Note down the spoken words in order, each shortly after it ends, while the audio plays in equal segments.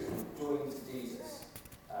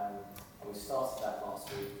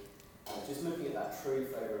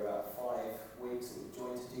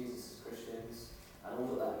and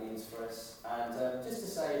all that means for us. And just to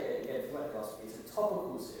say it again, for my last week, it's a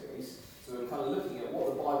topical series, so we're kind of looking at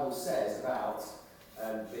what the Bible says about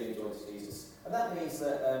being joined to Jesus. And that means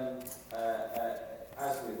that,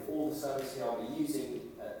 as with all the sermons here, I'll be using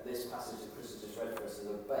this passage that Chris has just read for us as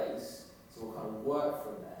a base, so we'll kind of work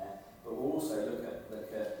from there, but we'll also look at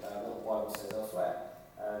what the Bible says elsewhere.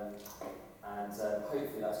 And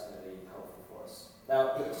hopefully that's going to be helpful for us.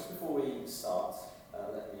 Now, just before we start,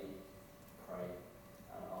 let me pray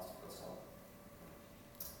and ask for God's help.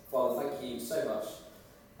 Father, thank you so much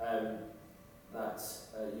that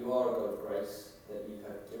you are a God of grace, that you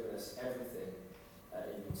have given us everything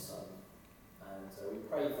in your Son. And we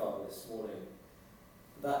pray, Father, this morning,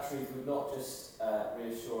 that truth would not just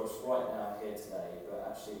reassure us right now here today, but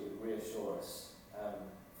actually it would reassure us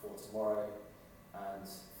for tomorrow and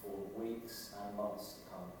for weeks and months to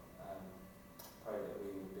come. Pray that we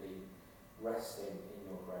would be resting in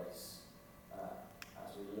your grace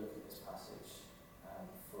as we look at this passage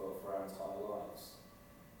for our entire lives.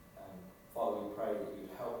 Father, we pray that you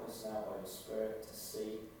help us now by your Spirit to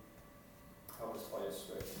see, help us by your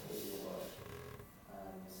Spirit to hear your word.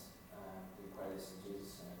 And we pray this in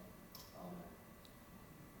Jesus' name.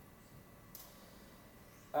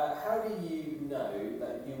 Amen. How do you know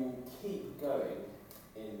that you will keep going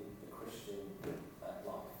in the Christian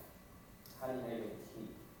life? How do you know you will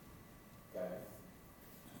keep going?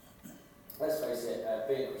 Let's face it,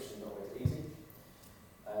 being a Christian is not always easy.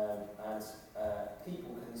 And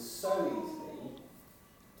people can so easily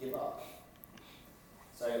give up.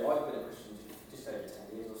 So I've been a Christian just over 10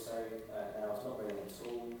 years or so now, it's not very long at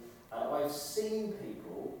all. And I've seen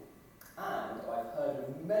people, and I've heard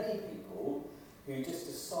of many people who just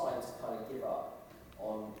decide to kind of give up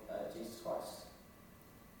on Jesus Christ.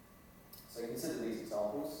 So consider these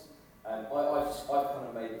examples. I've kind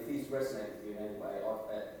of made, if these resonate with you in any way,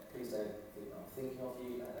 please don't think I'm thinking of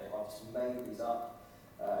you. I've just made these up.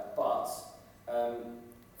 But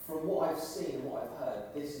from what I've seen and what I've heard,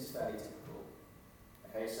 this is fairly typical.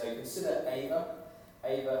 Okay, so consider Ava.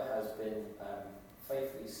 Ava has been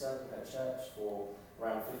faithfully serving her church for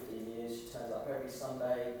around 15 years. She turns up every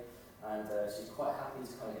Sunday, and she's quite happy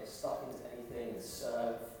to kind of get stuck into anything and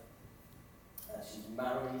serve. She's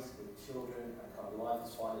married with children, and kind of life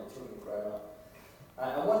is fine, and children have grown up.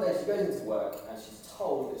 And one day she goes into work, and she's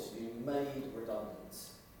told that she's been made redundant.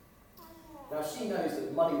 Now she knows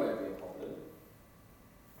that money won't be a problem,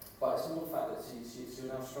 but it's more the fact that she'll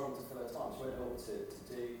now struggle to fill her time. She won't know what to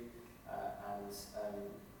do, and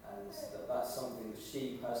that's something that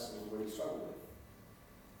she personally will really struggle with.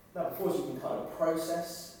 Now, before she can kind of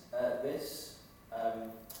process this,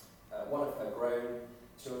 one of her grown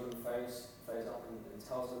children phones up and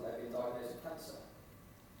tells her they've been diagnosed with cancer.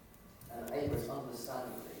 And Ava is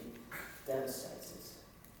understandably devastated.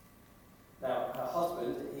 Now, her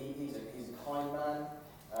husband, he's a kind man,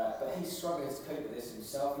 but he's struggling to cope with this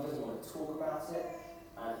himself. He doesn't want to talk about it,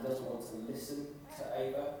 and he doesn't want to listen to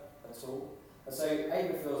Ava at all. And so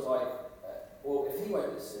Ava feels like, well, if he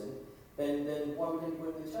won't listen, then why would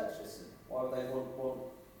anybody in the church listen? Why would they want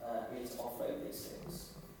me to offload these things?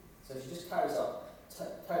 So she just carries on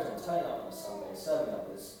turning up on a Sunday, serving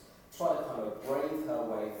others, trying to kind of brave her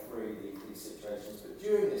way through these situations. But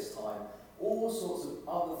during this time, all sorts of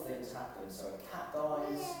other things happen. So a cat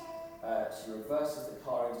dies, she reverses the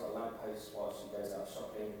car into a lamppost while she goes out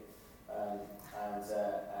shopping, and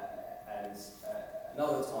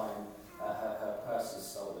another time her purse is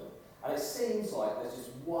stolen. And it seems like there's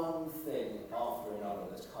just one thing after another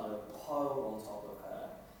that's kind of piled on top of her.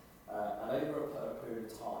 And over a period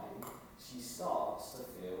of time, she starts to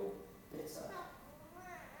feel bitter.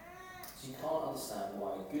 She can't understand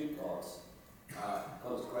why a good God,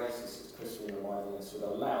 God's grace, as Chris will remind us, would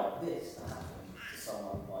allow this to happen to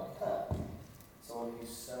someone like her, someone who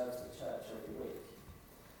serves the church every week.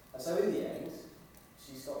 And so in the end,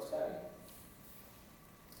 she stops going.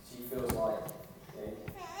 She feels like,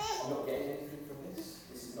 I'm not getting anything from this.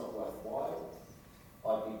 This is not worthwhile.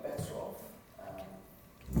 I'd be better off.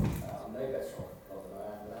 I'm no better off with God than I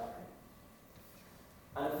am without him.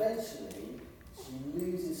 And eventually, she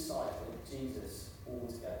loses sight of Jesus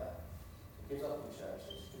altogether. She gives up on church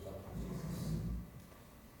and she gives up on Jesus.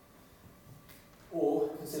 Or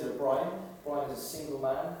consider Brian. Brian is a single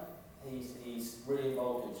man. He's really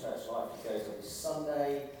involved in church life. He goes every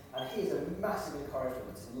Sunday, and he is a massive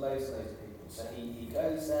encouragement to loads and loads of people. So he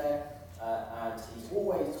goes there, and he's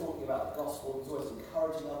always talking about the gospel. He's always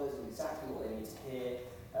encouraging others and exactly what they need to hear.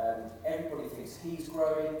 Everybody thinks he's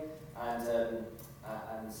growing, and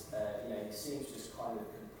he seems just kind of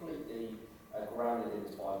completely grounded in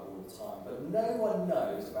his Bible all the time. But no one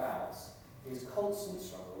knows about his constant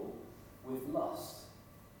struggle with lust.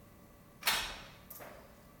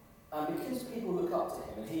 And because people look up to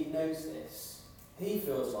him and he knows this, he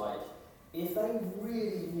feels like if they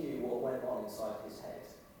really knew what went on inside his head,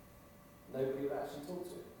 nobody would actually talk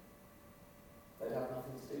to him. They'd have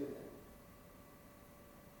nothing to do with him.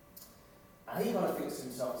 And he kind of thinks to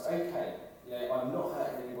himself, it's okay, I'm not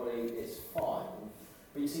hurting anybody, it's fine.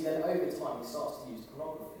 But you see, then over time he starts to use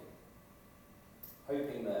pornography,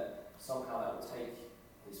 hoping that somehow that will take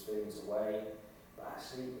his feelings away, but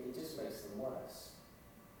actually it just makes them worse.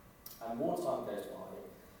 And more time goes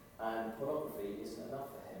by, and pornography isn't enough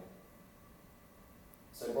for him.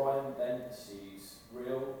 So Brian then pursues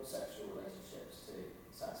real sexual relationships to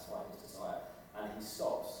satisfy his desire, and he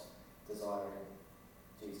stops desiring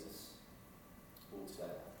Jesus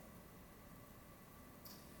altogether.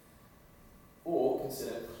 Or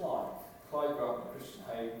consider Clive. Clive grew up in a Christian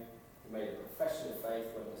home. He made a profession of faith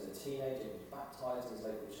when he was a teenager. He was baptised in his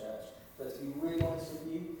local church. But to be really honest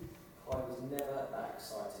with you, Clive was never that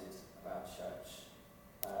excited about church.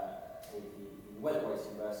 He went away to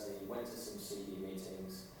university, he went to some CD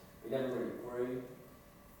meetings, he never really grew,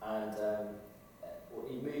 and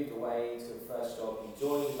he moved away to a first job. He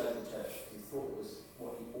joined his local church because he thought it was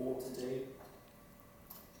what he ought to do,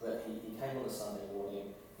 but he came on a Sunday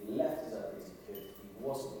morning, he left as early as he could, he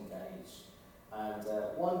wasn't engaged, and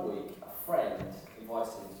one week a friend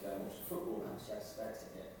invited him to go and watch a football match. He had a spare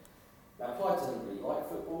ticket. Now Clive doesn't really like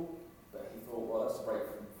football, but he thought, well, that's a break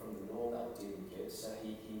from the norm, that would do him good. So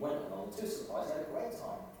he went along, to his surprise, he had a great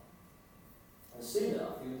time. And soon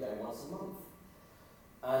enough, he was going once a month.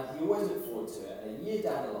 And he always looked forward to it. And a year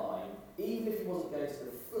down the line, even if he wasn't going to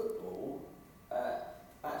the football,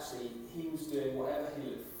 actually, he was doing whatever he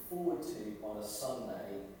looked forward to on a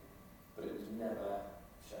Sunday, but it was never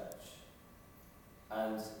church.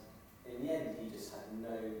 And in the end, he just had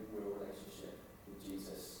no real relationship with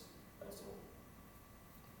Jesus at all.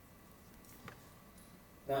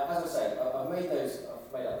 Now, as I say, I've made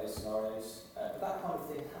up those scenarios, but that kind of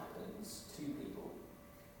thing happens to people.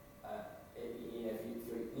 If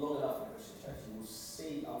you're long enough in a Christian church, you will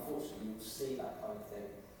see, unfortunately, you will see that kind of thing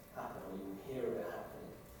happen, or you will hear of it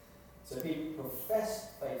happening. So people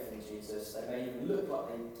profess faith in Jesus, they may even look like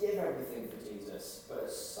they give everything for Jesus, but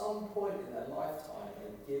at some point in their lifetime,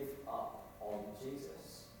 they give up on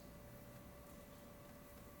Jesus.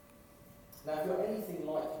 Now, if you're anything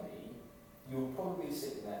like me, you'll probably be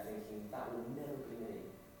sitting there thinking, that will never be me.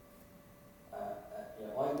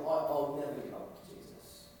 I'll never give up to Jesus.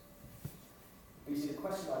 But you see, the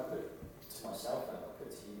question I put to myself and I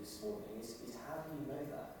put to you this morning is how do you know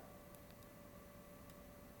that?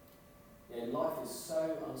 Life is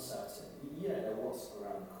so uncertain. You don't know what's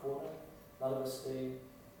around the corner. None of us do.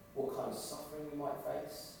 What kind of suffering we might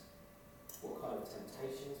face. What kind of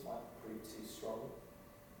temptations might prove too strong.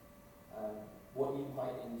 What you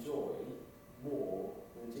might enjoy more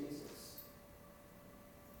than Jesus.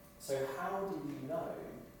 So how do you know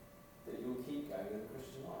that you'll keep going in the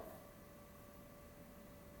Christian life?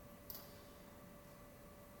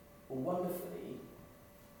 Well, wonderfully,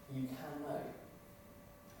 you can know.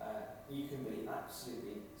 You can be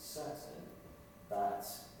absolutely certain that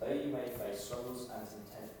though you may face struggles and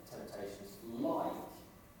temptations like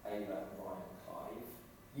Ava and Brian and Clive,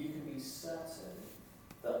 you can be certain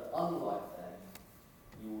that unlike them,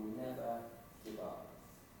 you will never give up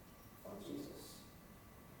on Jesus.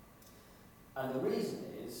 And the reason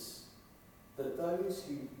is that those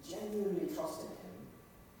who genuinely trust in him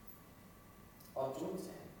are joined to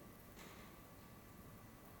him.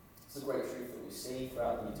 It's a great truth that we see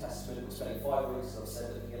throughout the New Testament. We're spending 5 weeks, as I've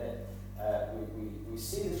said, looking at it. We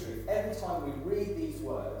see the truth every time we read these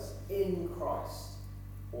words, in Christ,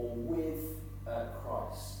 or with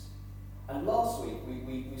Christ. And last week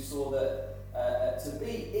we saw that to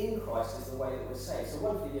be in Christ is the way that we're saved. So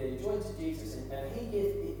wonderfully, you're joined to Jesus, and you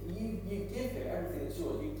give him everything that's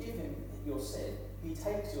yours. You give him your sin. He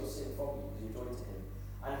takes your sin from you because you're joined to him.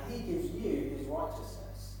 And he gives you his righteousness.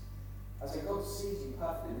 And so God sees you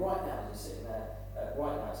perfectly right now as you're sitting there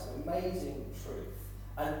right now. It's an amazing truth.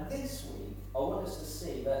 And this week, I want us to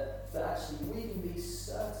see that actually we can be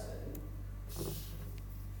certain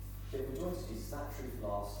that if we're joined to Jesus, that truth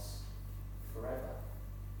lasts forever.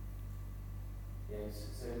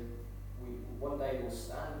 So one day we'll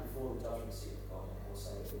stand before the judgment seat of God and he'll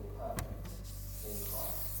say that we're perfect in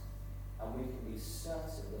Christ. And we can be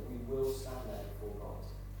certain that we will stand there before God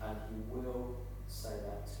and he will say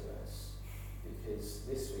that to us. Because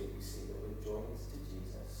this week we see that we're joined to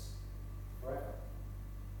Jesus forever.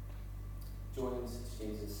 Joined to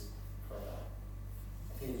Jesus forever.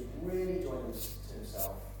 If he has really joined us to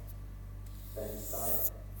himself, then he's done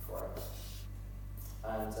it forever.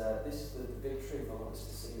 And this is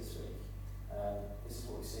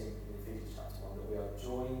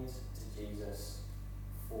Jesus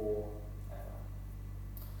forever.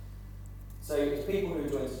 So as people who are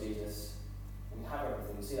joined to Jesus, we have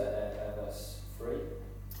everything. You see that there, verse 3.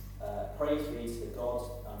 Praise be to the God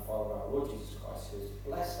and Father of our Lord Jesus Christ, who has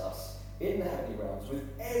blessed us in the heavenly realms with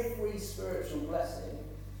every spiritual blessing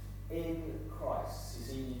in Christ. You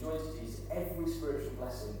see, you join to Jesus, every spiritual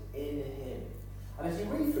blessing in Him. And as you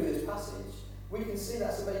read through this passage, we can see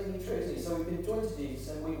that's amazingly true, isn't it? So we've been joined to Jesus,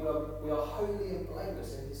 and we are holy and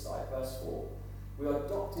blameless in His sight, verse 4. We are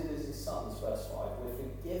adopted as His sons, verse 5. We're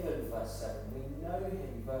forgiven, verse 7. We know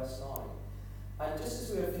Him, verse 9. And just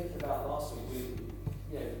as we were thinking about last week,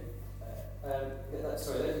 those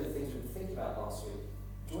are the things we were thinking about last week.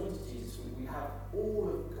 Joined to Jesus, we have all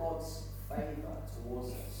of God's favour towards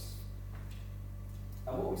us.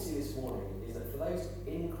 And what we see this morning is that for those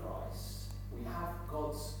in Christ, we have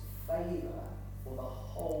God's favour for the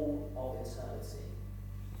whole of eternity.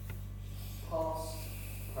 Past,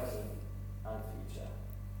 present, and future.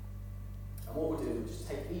 And what we'll do is we'll just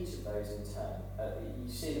take each of those in turn.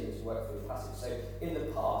 You see them as you work through the passage. So in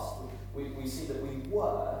the past, we see that we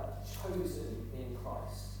were chosen in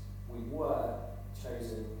Christ. We were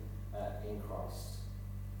chosen in Christ.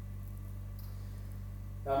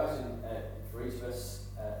 Now imagine for each of us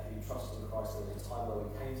who trust in Christ, there was a time where we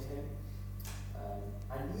came to Him,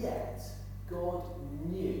 and yet God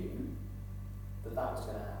knew that was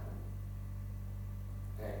going to happen.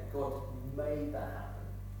 Okay, God made that happen.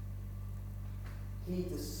 He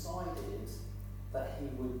decided that He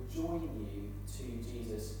would join you to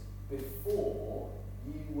Jesus before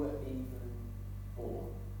you were even born.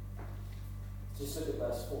 Just look at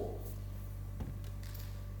verse 4.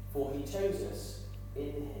 For He chose us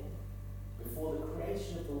in Him before the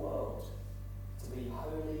creation of the world to be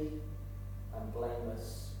holy and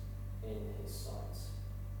blameless in His sight.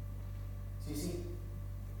 So you see,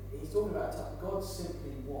 he's talking about God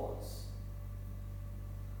simply was.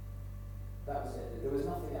 That was it. There was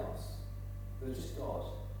nothing else. There was just God.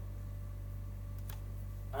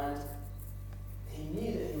 And He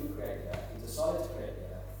knew that He would create the earth. He decided to create the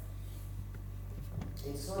earth.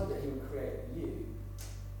 He decided that He would create you.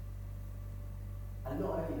 And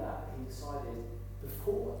not only that, He decided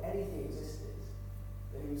before anything existed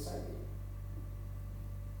that He would save you.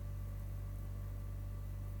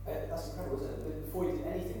 That's incredible, isn't it? But before He did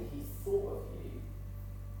anything, He thought of you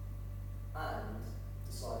and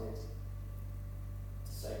decided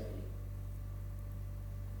to save you.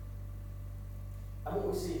 And what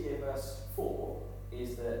we see here, verse 4,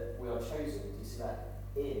 is that we are chosen. Do you see that?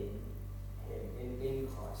 In Him, in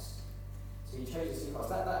Christ. So He chose us in Christ.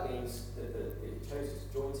 That means that He chose us to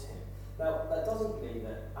join to Him. Now, that doesn't mean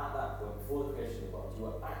that at that point, before the creation of the world, you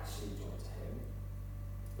were actually joined to Him.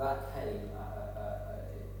 That came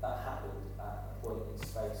that happened at a point in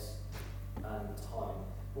space and time.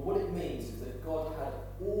 But what it means is that God had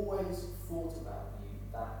always thought about you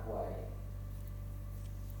that way.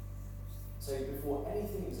 So before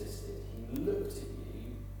anything existed, He looked at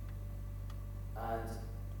you and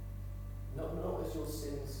not as your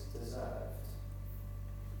sins deserved,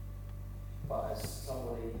 but as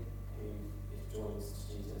somebody who is joined to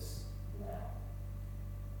Jesus now.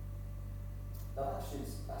 Now that should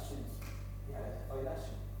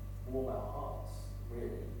warm our hearts,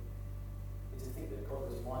 really, is to think that God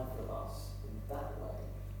was mindful of us in that way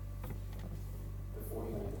before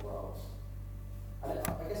He made the world. And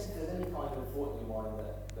I guess if there's any kind of thought in your mind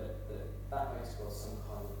that makes God some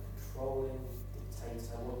kind of controlling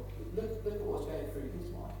dictator, well, look at what's going through His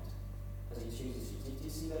mind as He chooses you. Did you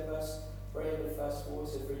see that very end of verse 4?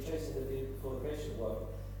 So for He chose Him before the creation of the world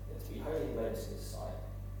to be holy and blameless in His sight.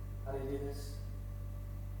 How did He do this?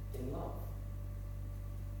 In love.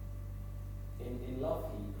 In love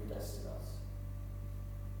He predestined us.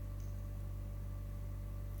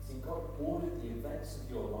 See, God ordered the events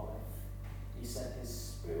of your life. He sent His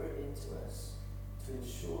Spirit into us to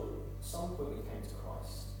ensure that at some point we came to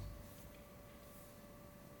Christ.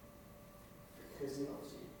 Because He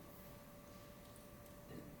loves you.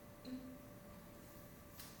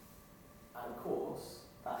 And of course,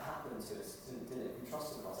 that happened to us, didn't it? We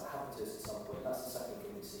trusted Christ. That happened to us at some point. That's the second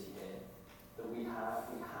thing we see here. That we have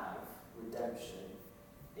redemption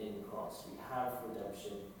in Christ. We have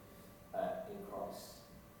redemption in Christ.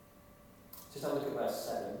 Just have a look at verse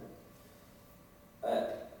 7.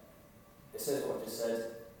 It says what I just said.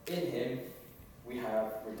 In Him we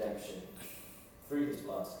have redemption through His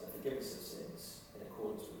blood, the forgiveness of sins, in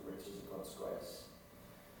accordance with the riches of God's grace.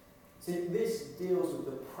 See, this deals with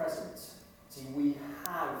the present. See, we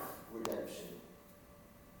have redemption.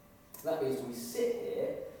 That means we sit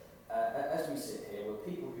here, as we sit here, we're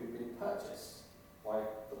people who've been purchased by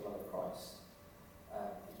the blood of Christ.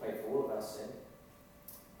 He's paid for all of our our sin.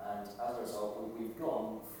 And as a result, we've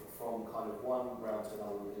gone from kind of one realm to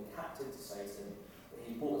another. We've been captive to Satan, but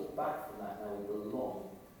he brought us back from that. Now we belong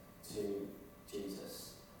to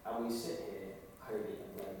Jesus. And we sit here holy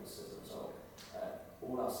and blameless as a result.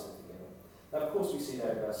 All our sin forgiven. Now, of course, we see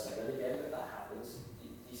there in verse 7 again that happens.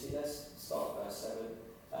 You see this? Start at verse 7.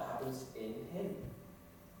 That happens in him.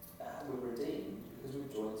 We're redeemed because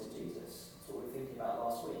we've joined to Jesus. That's what we were thinking about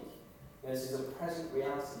last week. This is a present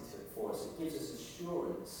reality for us. It gives us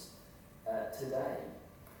assurance today.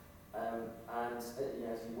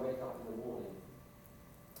 As you wake up in the morning.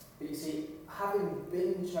 But you see, having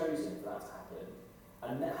been chosen for that to happen,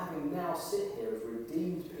 and having now sit here as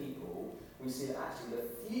redeemed people, we see that actually the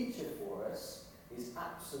future for us is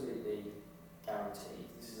absolutely guaranteed.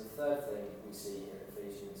 This is the third thing we see here in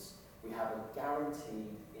Ephesians. We have a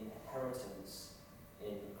guaranteed inheritance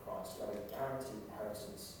in Christ. We have a guaranteed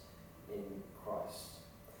inheritance in Christ.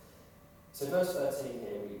 So verse 13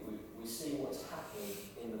 here, we see what's happening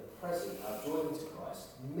in the present. Our joining to Christ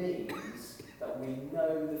means that we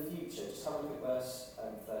know the future. Just have a look at verse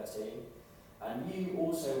 13. And you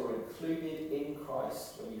also were included in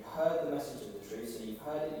Christ when you heard the message of the truth. So you've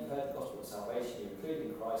heard it, you've heard the gospel of salvation, you're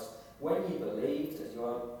included in Christ. When you believed, as you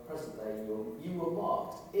are present day, you were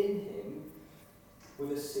marked in him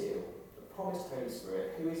with a seal, the promised Holy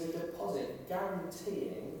Spirit, who is a deposit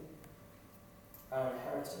guaranteeing our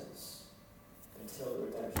inheritance until the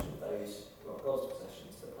redemption of those who are God's possession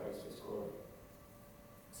to the praise of his glory.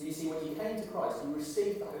 So you see, when you came to Christ, you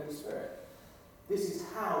received the Holy Spirit. This is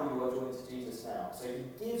how you are joined to Jesus now. So he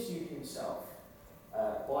gives you himself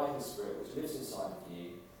by his Spirit, which lives inside of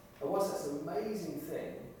you. And whilst that's an amazing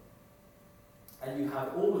thing, and you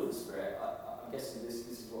have all of the Spirit, I'm guessing this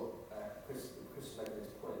is what Chris is making this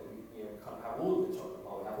point, that we kind of have all of the chocolate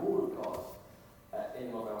bar, we have all of God in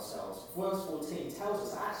and of ourselves. Verse 14 tells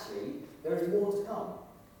us actually there is more to come.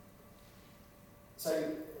 So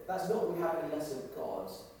that's not that we have any less of God,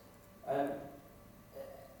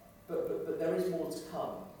 but there is more to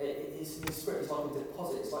come. His Spirit is like a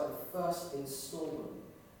deposit, it's like the first instalment,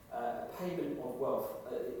 a payment of wealth,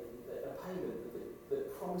 a payment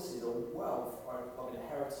that promises a wealth of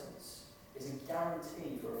inheritance. It's a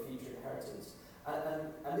guarantee for a future inheritance.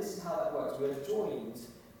 And this is how that works. We are joined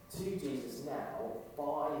to Jesus now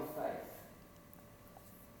by faith.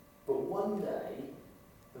 But one day,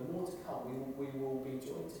 the more to come, we will be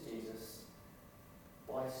joined to Jesus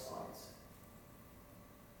by sight.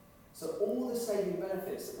 So all the saving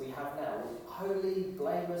benefits that we have now, holy,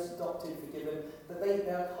 blameless, adopted, forgiven, that they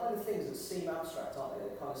are kind of things that seem abstract, aren't they?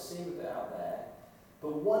 They kind of seem a bit out there.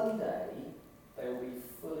 But one day, they will be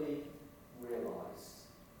fully realised.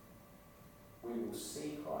 We will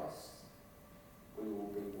see Christ. We will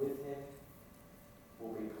be with him.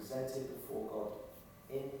 We'll be presented before God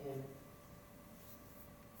in him.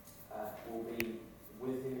 We'll be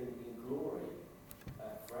with him in glory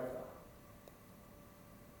forever.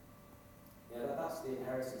 That's the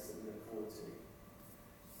inheritance that we look forward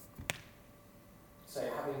to. So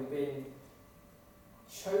having been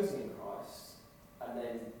chosen in Christ, and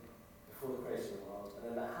then before the creation of the world, and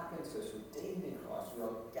then that happened to us, redeemed in Christ, we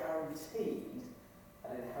are guaranteed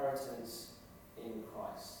an inheritance in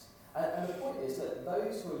Christ. And the point is that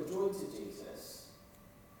those who are joined to Jesus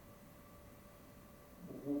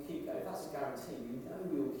will keep going. That's a guarantee. We know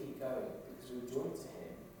we will keep going because we're joined to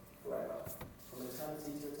him forever. From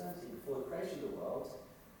eternity to eternity, before the creation of the world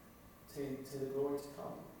to the glory to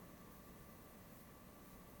come.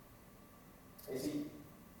 You see,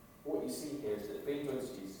 what you see here is that being joined to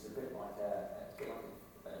Jesus is a bit like a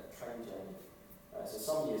train journey. So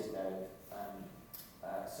some years ago,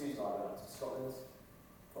 Susan and I went up to Scotland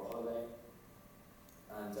for a holiday,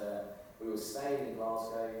 and we were staying in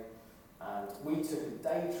Glasgow, and we took a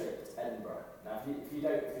day trip to Edinburgh. Now, if your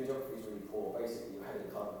geography is really poor, basically you're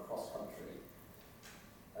heading kind of across country,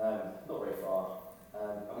 not very far,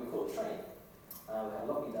 and we caught a train. We had a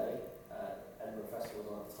lovely day. Edinburgh Festival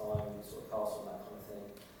was on at the time, sort of castle and that kind of thing.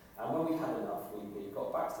 And when we had enough, we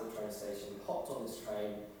got back to the train station, we hopped on this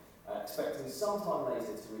train, expecting some time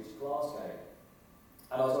later to reach Glasgow.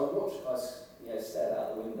 And as I watched us, stared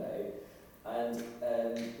out the window and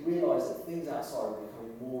realised that things outside were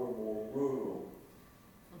becoming more and more rural.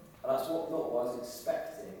 And that's not what I was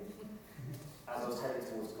expecting as I was heading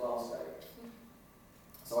towards Glasgow.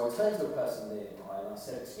 So I turned to a person nearby and I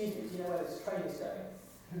said, "Excuse me, do you know where this train is going?"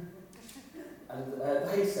 And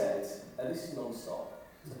they said, "This is non-stop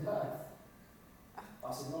to Perth."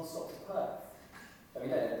 I said, "Non-stop to Perth?"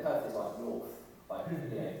 Perth is like north,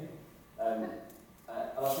 and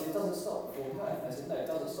I said, "It doesn't stop before Perth." They said, "No, it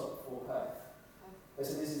doesn't stop before Perth." They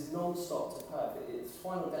said this is non-stop to Perth. Its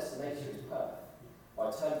final destination is Perth. I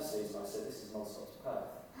turned to Susan and I said, this is non-stop to Perth.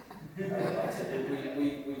 I said,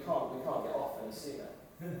 we can't get off any sooner.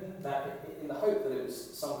 Now, in the hope that it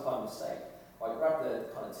was some kind of mistake, I grabbed the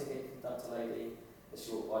kind of ticket conductor lady, as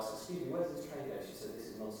she walked by. I said, excuse me, where does this train go? She said, this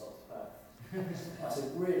is non-stop to Perth. I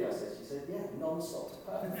said, really? I said, she said, yeah, non-stop to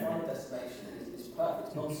Perth. The final destination is Perth.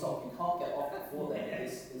 It's non-stop. You can't get off before then.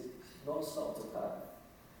 It's non-stop to Perth.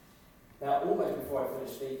 Now, almost before I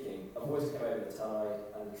finished speaking, a voice came over the tunnel,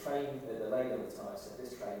 and the lady on the tunnel said,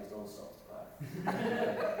 this train is non-stop to Perth.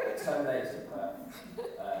 It terminates to Perth.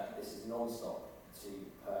 This is non-stop to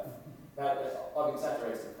Perth. Now, I've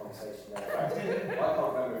exaggerated the conversation there. In fact, I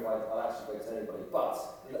can't remember if I actually spoke to anybody, but,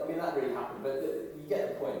 I mean, that really happened, but you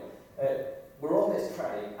get the point. We're on this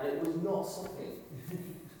train, and it was not stopping,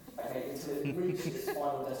 okay, until it reached its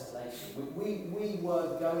final destination. We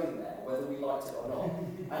were going there, whether we liked it or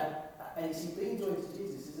not. And you see, being joined to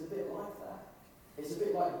Jesus is a bit like that. It's a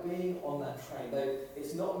bit like being on that train, though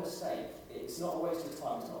it's not a mistake, it's not a waste of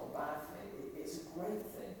time, it's not a bad thing, it's a great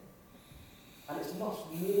thing. And it's much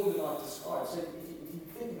more than I've described. So if you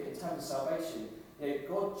think of it in terms of salvation,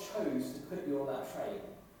 God chose to put you on that train.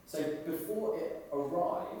 So before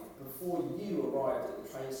you arrived at the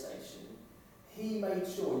train station, he made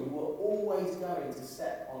sure you were always going to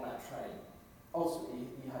step on that train. Ultimately,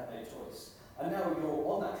 you had no choice. And now you're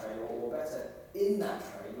on that train, or better, in that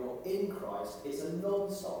train, you're in Christ. It's a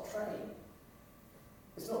non-stop train.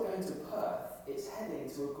 It's not going to Perth. It's heading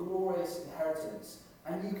to a glorious inheritance.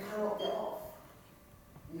 And you cannot get off.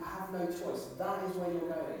 You have no choice. That is where you're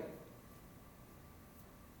going.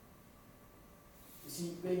 You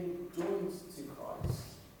see, being joined to Christ,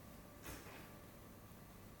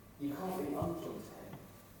 you can't be unjoined to him.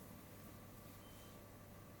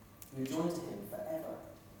 You're joined to him forever.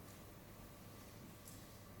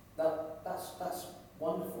 That's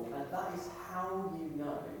wonderful, and that is how you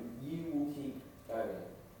know you will keep going.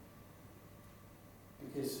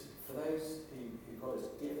 Because for those who God has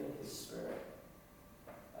given his Spirit,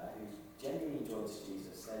 who's genuinely joined to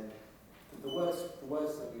Jesus, then the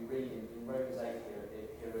words that we read in Romans 8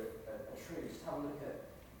 here are true. Just have a look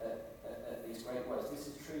at these great words. This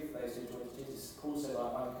is true for those who are joined to Jesus. Paul said,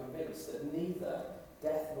 I'm convinced that neither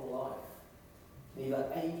death nor life,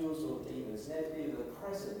 neither angels nor demons, neither the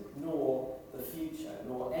present nor the future,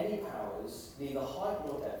 nor any powers, neither height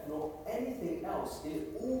nor depth, nor anything else in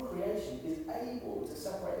all creation is able to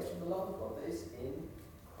separate us from the love of God that is in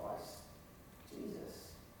Christ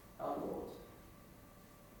Jesus, our Lord.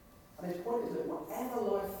 And his point is that whatever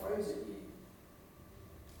life throws at you,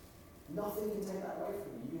 nothing can take that away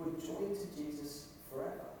from you. You are joined to Jesus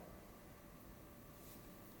forever.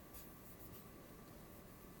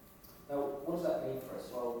 Now, what does that mean for us?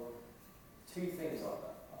 Well, two things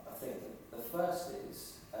I think. The first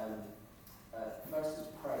is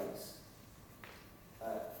praise.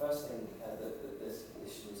 First thing that this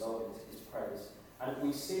should result in is praise. And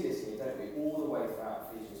we see this here, don't we, all the way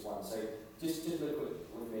throughout Ephesians 1. So just look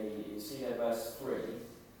with me. You see there verse 3.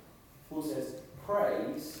 Paul says,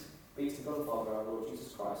 praise be to God the Father, our Lord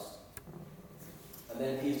Jesus Christ. And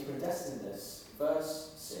then he's predestined us,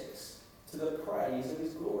 verse 6, to the praise of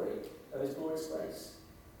his glory, of his glorious grace.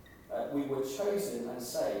 We were chosen and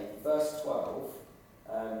saved, verse 12,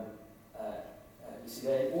 you see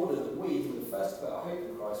there, in order that we, who were the first to put our hope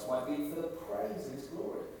in Christ, might be for the praise of his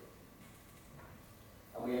glory.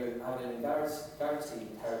 And we have an guaranteed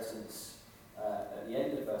inheritance at the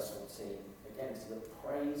end of verse 14, again, to the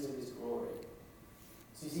praise of his glory.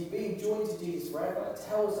 So you see, being joined to Jesus forever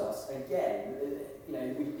tells us, again,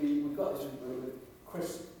 we've got this with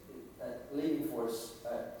Chris leading for us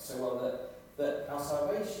so well, that our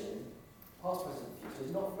salvation, past, present, and future,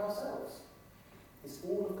 is not from ourselves. It's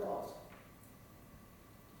all of God.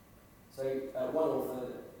 So one author,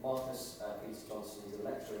 Marcus Peter Johnson, is a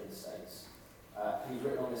lecturer in the States. He's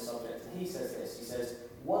written on this subject, and he says this. He says,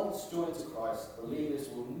 once joined to Christ, believers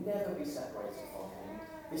will never be separated from him.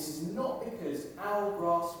 This is not because our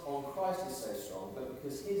grasp on Christ is so strong, but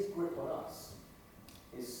because his grip on us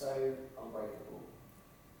is so unbreakable.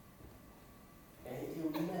 He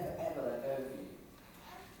will never ever let go of you.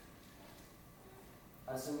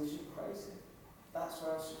 And so we should praise him. That's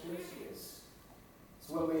where our security is.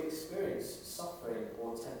 So when we experience suffering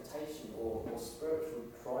or temptation or spiritual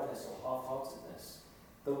dryness or half-heartedness,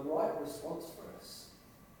 the right response for us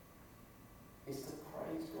is to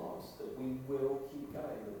praise God that we will keep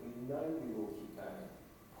going, that we know we will keep going.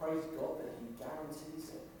 Praise God that he guarantees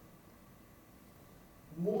it.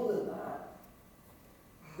 More than that,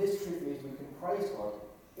 this truth means we can praise God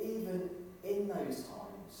even in those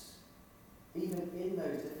times, even in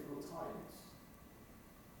those difficult times.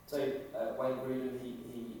 So Wayne Grudem,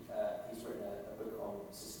 he's written a book on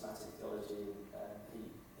systematic theology.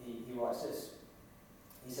 He writes this.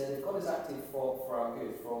 He said, if God is active for our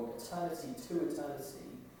good from eternity to eternity,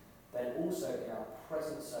 then also in our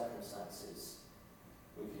present circumstances,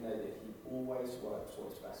 we can know that he always works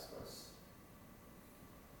what's best for us.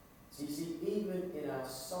 So you see, even in our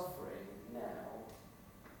suffering now,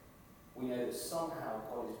 we know that somehow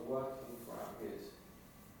God is working for our good.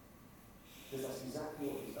 Because that's exactly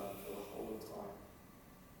what he's done for the whole time.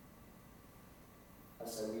 And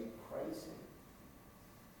so we praise him.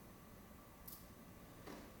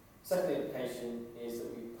 Second implication is that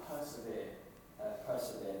we persevere.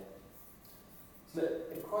 So that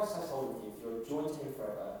if Christ has hold of you, if you're joined to him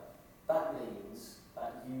forever, that means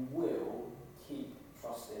that you will keep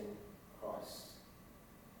trusting Christ.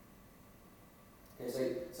 Okay, so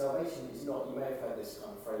salvation is not, you may have heard this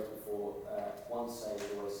kind of phrase before, once saved,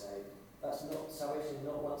 always saved. That's not, salvation is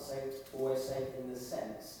not once saved, always saved in the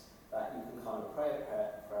sense that you can kind of pray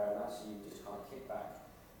a prayer and actually you just kind of kick back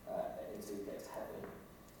until you get to heaven.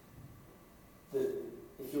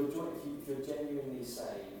 If you're genuinely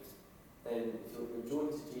saved, then if you're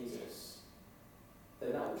joined to Jesus,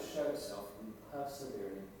 then that will show itself in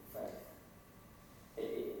persevering faith.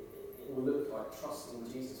 It will look like trusting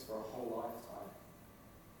Jesus for a whole lifetime.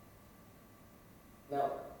 Now,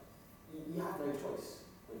 you have no choice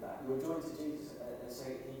with that. You're joined to Jesus, and so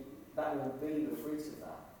that will be the fruit of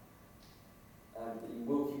that. That you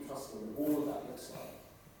will keep trusting him, and all of that looks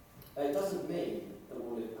like. It doesn't mean that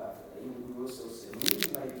we'll live perfectly. We will still sin. We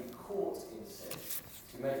may be caught in sin.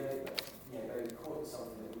 We may be caught in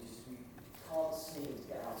something that we can't seem to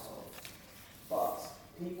get out of. But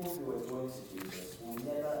people who are joined to Jesus will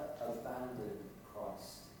never abandon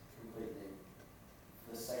Christ completely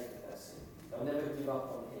for the sake of their sin. They'll never give up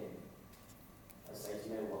on him and say, do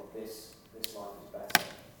you know what, this life is better.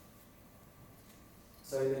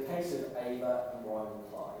 So in the case of Ava and Ryan and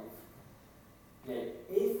Clive,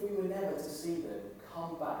 if we were never to see them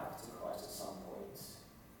come back to Christ at some point,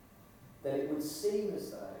 then it would seem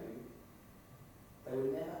as though they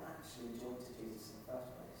were never actually joined to Jesus in the first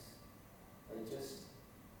place. They just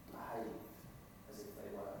behaved as if they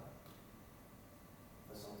were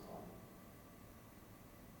for some time.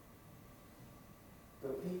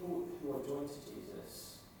 But people who are joined to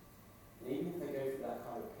Jesus, even if they go through that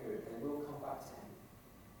kind of period, they will come back to him.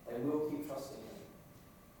 They will keep trusting him.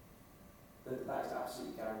 That is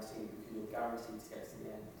absolutely guaranteed because you're guaranteed to get to the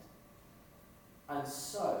end. And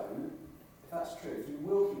so, if that's true, if you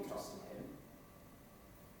will keep trusting him,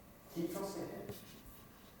 keep trusting him.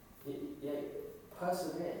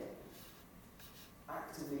 Persevere.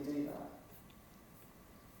 Actively do that.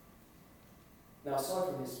 Now,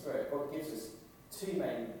 aside from his Spirit, God gives us two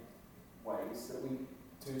main ways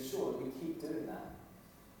to ensure that we keep doing that.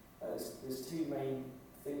 There's two main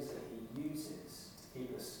things that he uses to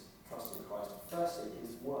keep us trusting Christ. Firstly,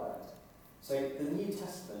 his word. So the New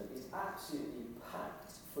Testament is absolutely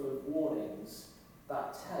packed full of warnings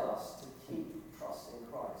that tell us to keep trusting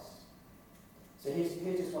Christ. So here's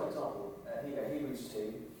just one example. Hebrews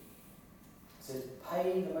 2 says,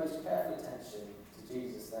 pay the most careful attention to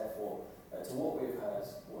Jesus, therefore, to what we've heard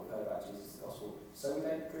about Jesus, the gospel, so we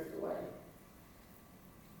don't drift away.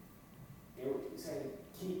 He's saying,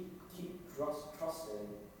 keep trusting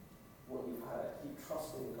what you've heard. Keep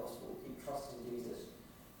trusting the gospel. Keep trusting Jesus.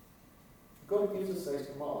 God gives us those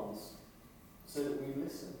commands so that we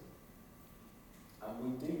listen. And we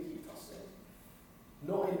do keep trusting.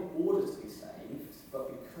 Not in order to be saved, but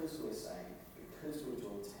because we're saved. Because we're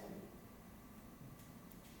joined to him.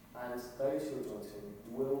 And those who are joined to him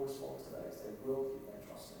will respond to those. They will keep their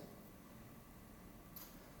trusting.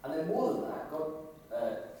 And then more than that, God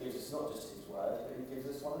gives us not just his word, but he gives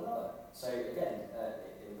us one another. So again,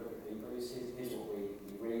 in the book of Hebrews, here's what we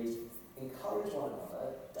read. Encourage one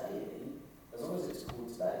another daily, as long as it's called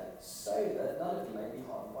today, so that none of you may be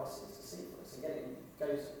hardened by sin's deceitfulness. Again, it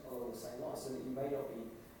goes along the same line, so that you may not be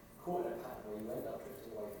caught in a pattern where you end up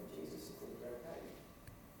drifting away from Jesus and think you're okay.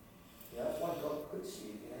 That's why God puts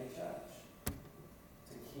you in a church,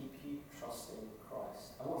 to keep you trusting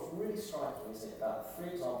Christ. And what's really striking is that the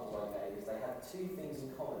three examples I gave is they had two things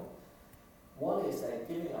in common. One is their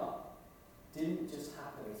giving up didn't just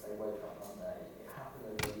happen as they woke up one day, it happened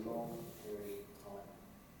over a long period of time.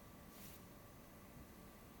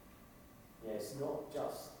 It's not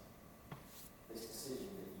just this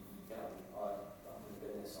decision that you go, I'm going to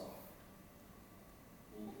burn this off.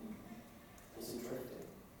 It's a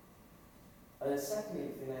drifting. And then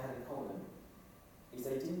secondly, the thing they had in common is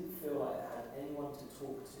they didn't feel like they had anyone to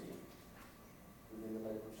talk to within the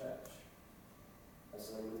local church. And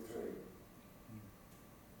so they withdrew.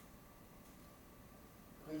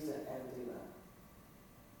 Please don't ever do that.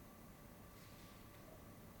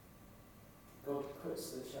 God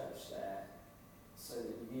puts the church there so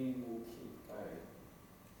that you will keep going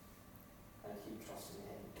and keep trusting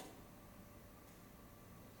him.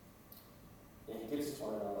 And he gives us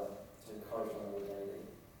one another to encourage one another daily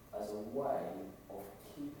as a way of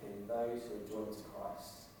keeping those who are joined to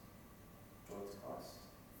Christ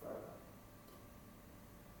forever.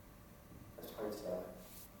 Let's pray together.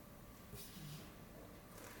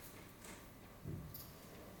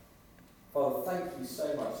 Father, thank you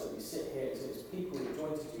so much that we sit here as people who are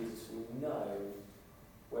joined to Jesus. We know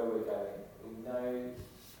where we're going. We know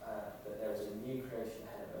that there is a new creation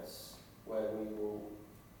ahead of us where we will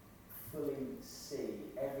fully see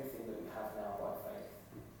everything that we have now by faith.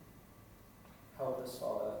 Help us,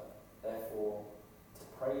 Father, therefore, to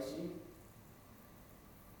praise you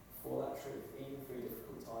for that truth, even through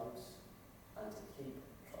difficult times, and to keep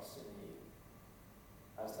trusting you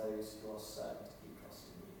as those who are certain to keep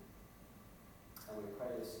trusting you. And we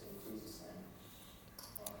pray this in Jesus' name.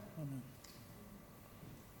 Amen.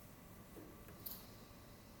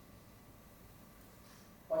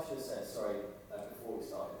 I should have said, before we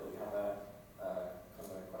started, that we have a kind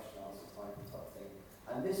of a question and answer time type thing.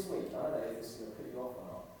 And this week, I don't know if this is going to put you off or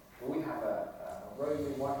not, but we have a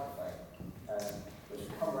roving microphone which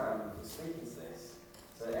will come around and speak into this.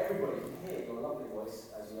 So that everybody can hear your lovely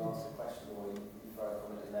voice as you ask a question or you throw a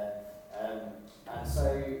comment in there. And so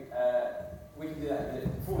we can do that.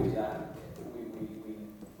 Before we do that,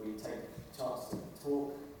 we take a chance to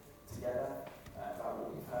talk together about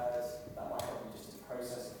what we've heard. That might help you just to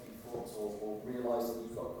process a few thoughts or realise that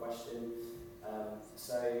you've got a question.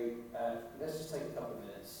 So let's just take a couple of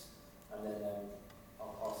minutes and then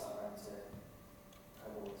I'll pass that around to